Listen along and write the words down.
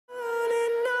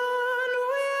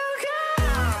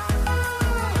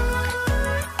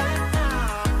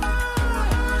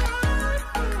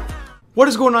What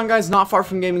is going on, guys? Not Far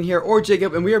From Gaming here, or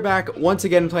Jacob, and we are back once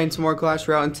again playing some more Clash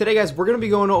Royale. And today, guys, we're going to be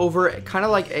going over kind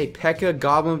of like a PEKKA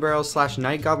Goblin Barrel /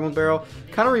 Night Goblin Barrel.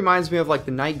 Kind of reminds me of like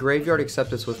the Night Graveyard,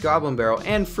 except it's with Goblin Barrel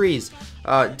and Freeze.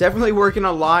 Definitely working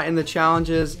a lot in the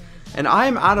challenges, and I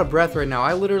am out of breath right now.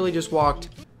 I literally just walked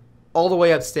all the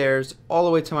way upstairs, all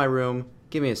the way to my room.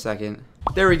 Give me a second.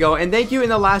 There we go. And thank you in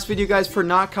the last video, guys, for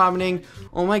not commenting,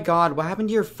 oh my god, what happened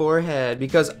to your forehead?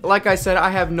 Because like I said, I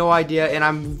have no idea, and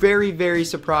I'm very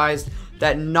surprised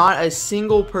that not a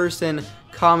single person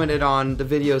commented on the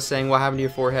video saying what happened to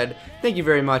your forehead. Thank you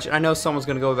very much. And I know someone's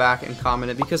gonna go back and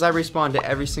comment it because I respond to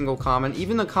every single comment.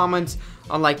 Even the comments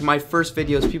on like my first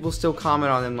videos, people still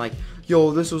comment on them like, yo,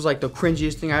 this was like the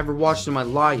cringiest thing I ever watched in my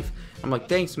life. I'm like,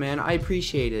 thanks, man, I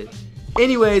appreciate it.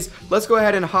 Anyways, let's go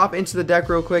ahead and hop into the deck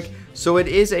real quick. So it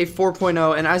is a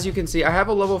 4.0, and as you can see, I have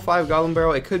a level 5 Goblin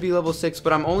Barrel. It could be level 6,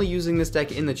 but I'm only using this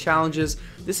deck in the challenges.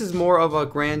 This is more of a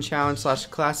grand challenge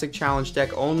 / classic challenge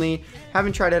deck only.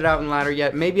 Haven't tried it out in ladder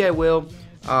yet. Maybe I will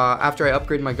after I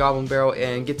upgrade my Goblin Barrel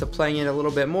and get to playing it a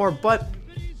little bit more, but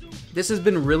this has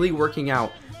been really working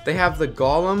out. They have the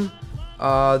Golem,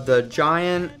 the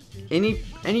Giant,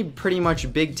 any pretty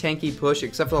much big tanky push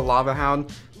except for the Lava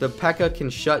Hound. The P.E.K.K.A can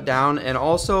shut down, and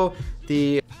also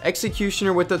the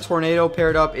Executioner with the Tornado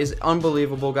paired up is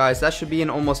unbelievable, guys. That should be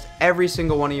in almost every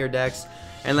single one of your decks,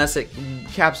 unless it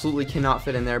absolutely cannot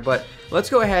fit in there. But let's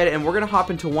go ahead and we're gonna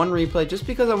hop into one replay just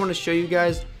because I want to show you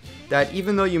guys that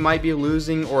even though you might be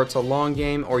losing, or it's a long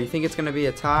game, or you think it's gonna be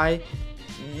a tie,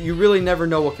 you really never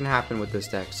know what can happen with this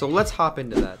deck. So let's hop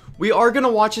into that. We are going to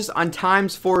watch this on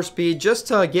 ×4 speed just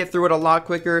to get through it a lot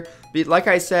quicker. But like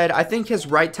I said, I think his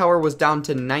right tower was down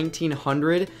to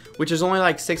 1900, which is only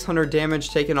like 600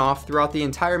 damage taken off throughout the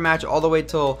entire match all the way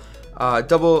till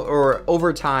double or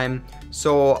overtime.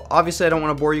 So obviously I don't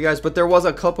want to bore you guys, but there was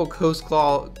a couple close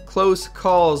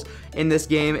calls in this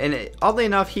game, and oddly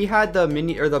enough, he had the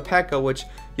the P.E.K.K.A, which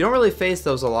you don't really face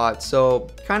those a lot, so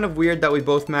kind of weird that we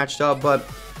both matched up. But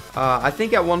I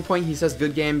think at one point he says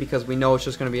good game because we know it's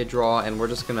just going to be a draw and we're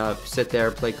just going to sit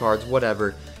there, play cards,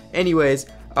 whatever. Anyways,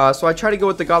 so I tried to go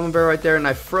with the Goblin Barrel right there, and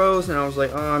I froze, and I was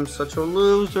like, oh, I'm such a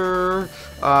loser.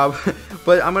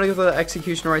 But I'm going to go for the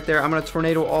Executioner right there. I'm going to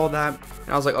Tornado all that, and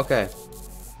I was like, okay.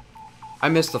 I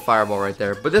missed the Fireball right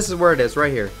there, but this is where it is,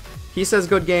 right here. He says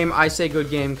good game, I say good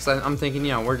game, because I'm thinking,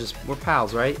 you know, we're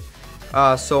pals, right?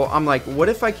 So I'm like, what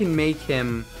if I can make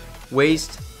him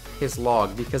waste his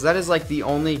log, because that is like the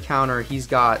only counter he's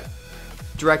got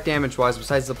direct damage wise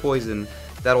besides the poison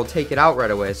that'll take it out right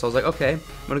away. So I was like, okay,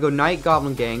 I'm gonna go Night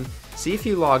Goblin Gang, see if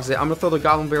he logs it. I'm gonna throw the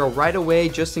Goblin Barrel right away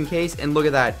just in case, and look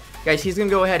at that, guys, he's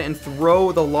gonna go ahead and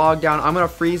throw the log down. I'm gonna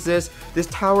freeze this. This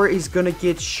tower is gonna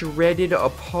get shredded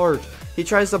apart. He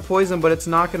tries to poison, but it's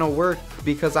not gonna work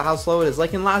because of how slow it is.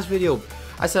 Like in last video,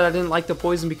 I said I didn't like the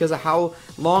poison because of how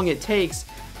long it takes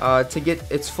to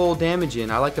get its full damage in.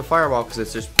 I like the Fireball because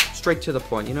it's just straight to the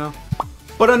point, you know?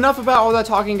 But enough about all that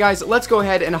talking, guys. Let's go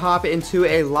ahead and hop into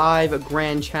a live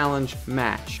grand challenge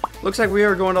match. Looks like we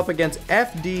are going up against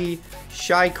FD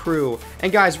Shy Crew.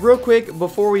 And guys, real quick,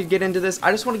 before we get into this,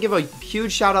 I just want to give a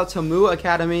huge shout out to Moo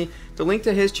Academy. The link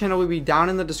to his channel will be down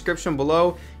in the description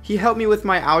below. He helped me with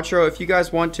my outro. If you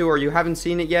guys want to, or you haven't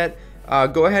seen it yet,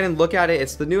 go ahead and look at it.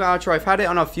 It's the new outro. I've had it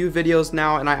on a few videos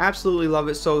now, and I absolutely love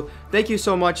it. So thank you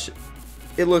so much.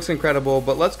 It looks incredible.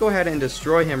 But let's go ahead and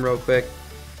destroy him real quick.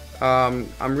 I'm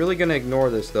really gonna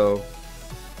ignore this though.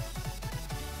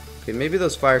 Okay, maybe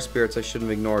those fire spirits I shouldn't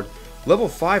have ignored. Level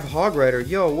 5 Hog Rider.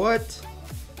 Yo, what?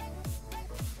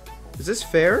 Is this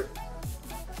fair?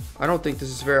 I don't think this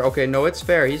is fair. Okay, no, it's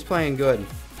fair. He's playing good.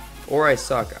 Or I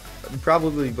suck.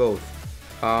 Probably both.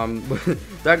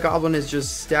 That goblin is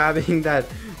just stabbing that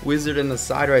wizard in the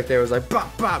side right there. It was like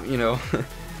bop bop, you know.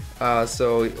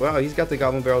 So wow, he's got the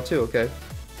Goblin Barrel too. Okay.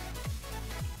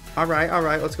 All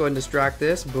right, let's go ahead and distract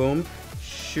this. Boom,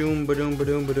 shoom, badoom,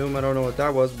 badoom, badoom. I don't know what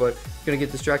that was, but gonna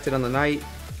get distracted on the knight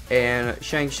and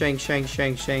shank.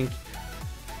 The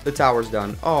tower's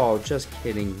done. Oh, just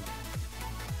kidding.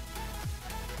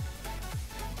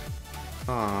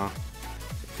 Ah,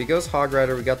 if he goes Hog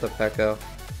Rider, we got the P.E.K.K.A.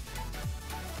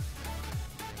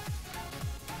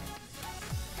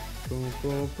 Boom,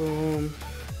 boom, boom.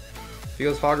 If he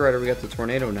goes Hog Rider, we got the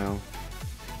Tornado now.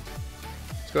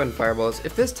 Let's go ahead and Fireball this.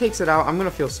 If this takes it out, I'm gonna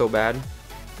feel so bad.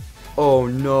 Oh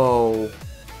no.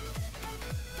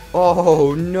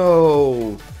 Oh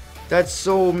no. That's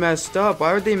so messed up.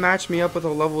 Why would they match me up with a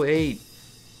level 8?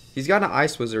 He's got an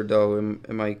Ice Wizard though.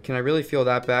 Can I really feel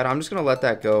that bad? I'm just gonna let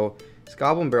that go. His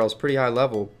Goblin Barrel is pretty high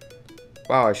level.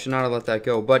 Wow, I should not have let that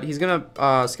go. But he's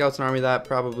gonna Scouts and Army that,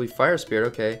 probably Fire Spirit.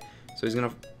 Okay. So he's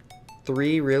gonna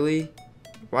 3, really?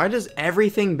 Why does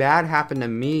everything bad happen to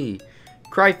me?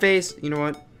 Cry face. You know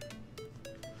what?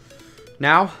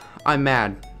 Now, I'm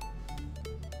mad.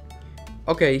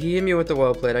 Okay, he hit me with the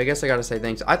well played. I guess I gotta say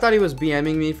thanks. I thought he was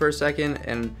BMing me for a second,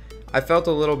 and I felt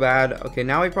a little bad. Okay,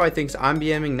 now he probably thinks I'm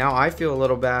BMing. Now I feel a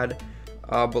little bad.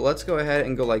 But let's go ahead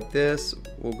and go like this.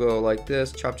 We'll go like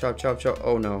this. Chop, chop, chop, chop.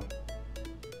 Oh, no.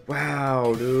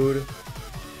 Wow, dude.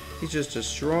 He's just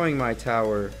destroying my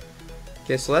tower.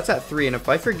 Okay, so that's at 3. And if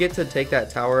I forget to take that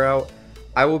tower out,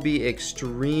 I will be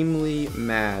extremely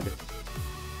mad.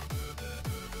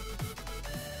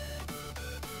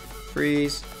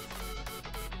 Freeze.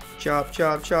 Chop,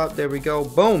 chop, chop. There we go.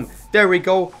 Boom. There we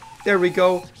go. There we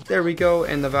go. There we go.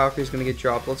 And the Valkyrie's going to get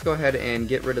dropped. Let's go ahead and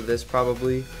get rid of this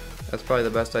probably. That's probably the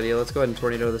best idea. Let's go ahead and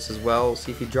tornado this as well.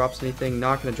 See if he drops anything.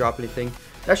 Not going to drop anything.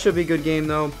 That should be a good game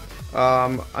though.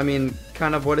 I mean,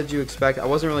 kind of what did you expect? I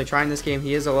wasn't really trying this game.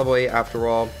 He is a level 8 after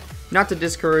all. Not to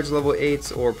discourage level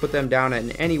 8s or put them down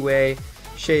in any way,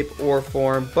 shape, or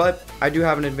form. But I do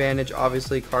have an advantage.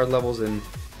 Obviously, card levels and,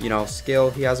 you know, skill.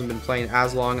 He hasn't been playing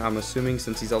as long, I'm assuming,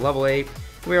 since he's a level 8.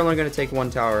 We are only going to take 1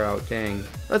 tower out. Dang.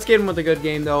 Let's get him with a good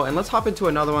game though. And let's hop into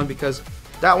another one because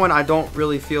that one I don't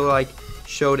really feel like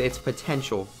showed its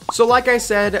potential. So like I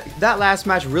said, that last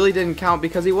match really didn't count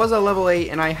because he was a level 8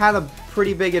 and I had a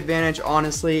pretty big advantage,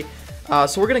 honestly.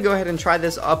 So we're gonna go ahead and try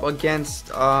this up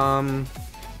against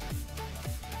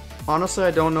honestly,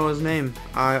 I don't know his name.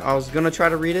 I was gonna try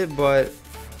to read it, but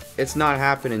it's not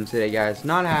happening today, guys.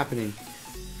 Not happening.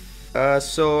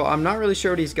 So I'm not really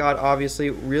sure what he's got, obviously.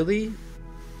 Really?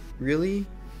 You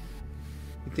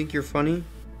think you're funny?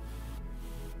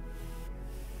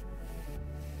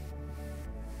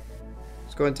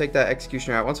 Let's go ahead and take that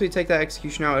executioner out. Once we take that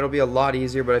executioner out, it'll be a lot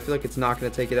easier, but I feel like it's not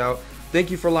going to take it out. Thank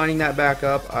you for lining that back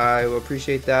up. I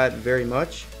appreciate that very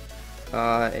much.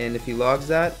 And if he logs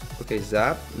that, okay,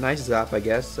 zap. Nice zap, I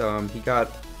guess. He got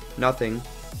nothing.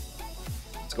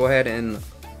 Let's go ahead and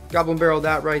Goblin Barrel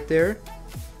that right there.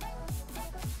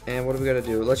 And what do we got to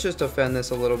do? Let's just defend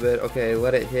this a little bit. Okay,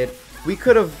 let it hit. We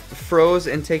could have froze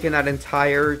and taken that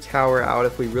entire tower out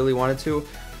if we really wanted to.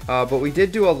 But we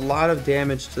did do a lot of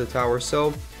damage to the tower,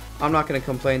 so I'm not going to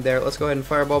complain there. Let's go ahead and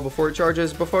fireball before it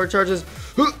charges. Before it charges.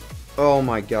 Oh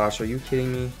my gosh, are you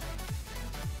kidding me?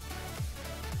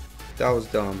 That was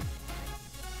dumb.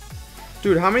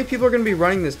 Dude, how many people are going to be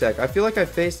running this deck? I feel like I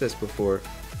faced this before.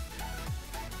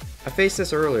 I faced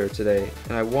this earlier today,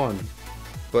 and I won.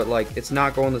 But, like, it's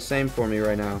not going the same for me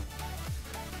right now.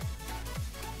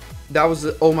 That was,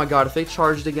 oh my god, if they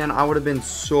charged again, I would have been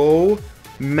so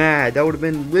mad. That would have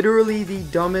been literally the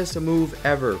dumbest move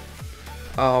ever.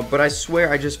 But I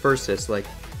swear I just versed this. Like,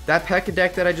 that P.E.K.K.A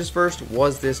deck that I just versed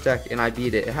was this deck, and I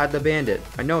beat it. It had the bandit.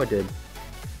 I know it did.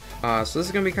 So this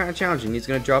is going to be kind of challenging. He's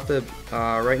going to drop the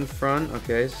right in front.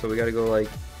 Okay, so we got to go like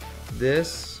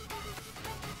this.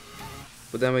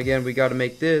 But then again, we got to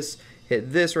make this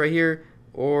hit this right here,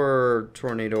 or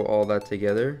tornado all that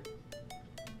together.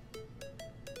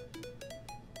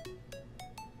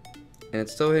 And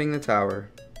it's still hitting the tower.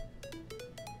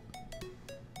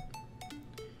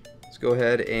 Let's go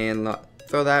ahead and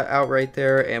throw that out right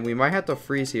there. And we might have to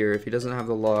freeze here if he doesn't have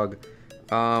the log.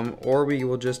 Or we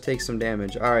will just take some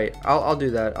damage. Alright, I'll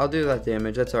do that. I'll do that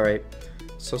damage. That's alright.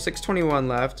 So 621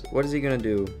 left. What is he going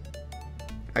to do?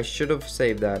 I should have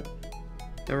saved that.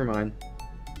 Never mind.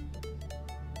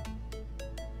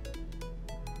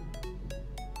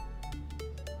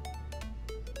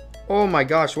 Oh my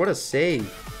gosh, what a save.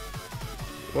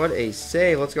 What a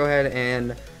save. Let's go ahead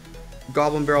and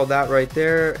Goblin Barrel that right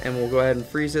there, and we'll go ahead and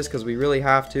freeze this because we really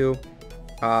have to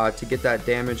get that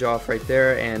damage off right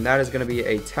there. And that is going to be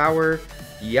a tower.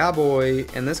 Yeah, boy.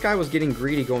 And this guy was getting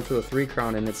greedy going for the 3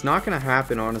 crown, and it's not going to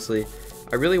happen, honestly.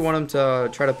 I really want him to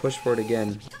try to push for it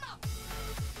again.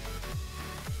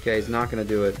 Okay, he's not going to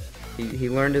do it. He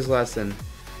learned his lesson.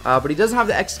 But he doesn't have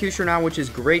the executioner now, which is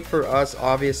great for us,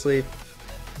 obviously.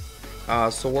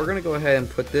 So we're going to go ahead and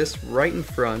put this right in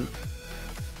front.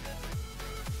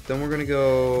 Then we're going to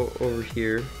go over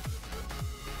here.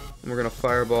 And we're going to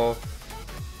fireball.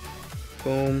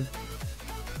 Boom.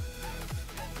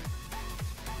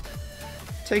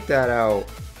 Take that out.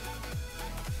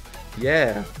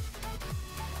 Yeah.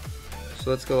 So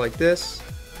let's go like this.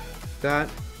 That.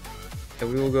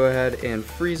 And we will go ahead and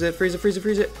freeze it. Freeze it, freeze it,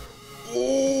 freeze it.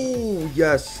 Oh,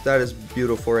 yes. That is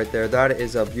beautiful right there. That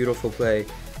is a beautiful play.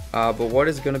 But what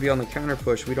is going to be on the counter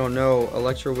push? We don't know.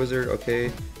 Electro Wizard,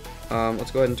 okay.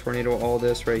 Let's go ahead and tornado all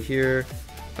this right here.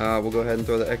 We'll go ahead and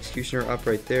throw the executioner up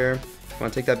right there.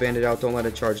 Want to take that bandit out? Don't let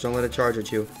it charge. Don't let it charge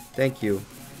at you. Thank you.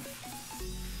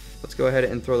 Let's go ahead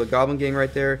and throw the Goblin Gang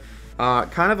right there.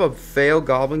 Kind of a fail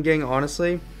Goblin Gang,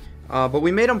 honestly. But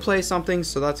we made him play something,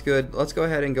 so that's good. Let's go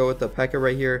ahead and go with the P.E.K.K.A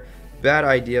right here. Bad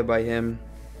idea by him.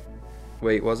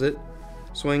 Wait, was it?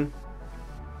 Swing.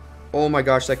 Oh my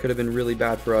gosh, that could have been really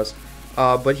bad for us.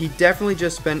 But he definitely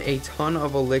just spent a ton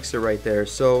of elixir right there.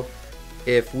 So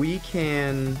if we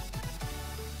can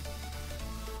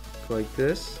go like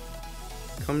this,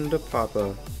 come to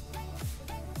Papa.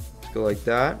 Let's go like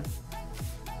that.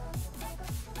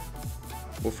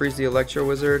 We'll freeze the Electro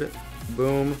Wizard.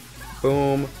 Boom,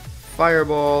 boom,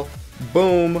 fireball,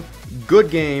 boom.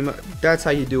 Good game. That's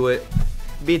how you do it.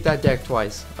 Beat that deck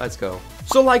twice. Let's go.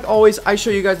 So like always, I show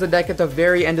you guys the deck at the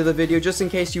very end of the video just in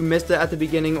case you missed it at the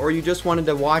beginning or you just wanted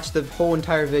to watch the whole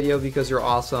entire video because you're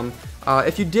awesome.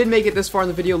 If you did make it this far in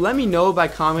the video, let me know by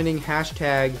commenting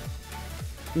hashtag...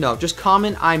 No, just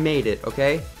comment I made it,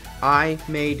 okay? I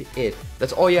made it.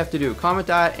 That's all you have to do. Comment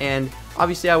that, and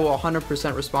obviously I will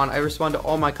 100% respond. I respond to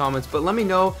all my comments, but let me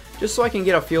know just so I can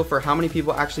get a feel for how many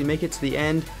people actually make it to the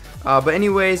end. But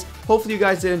anyways, hopefully you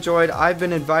guys did enjoy it. I've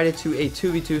been invited to a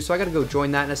 2v2, so I gotta go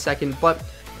join that in a second. But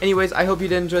anyways, I hope you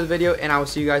did enjoy the video, and I will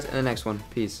see you guys in the next one.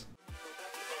 Peace.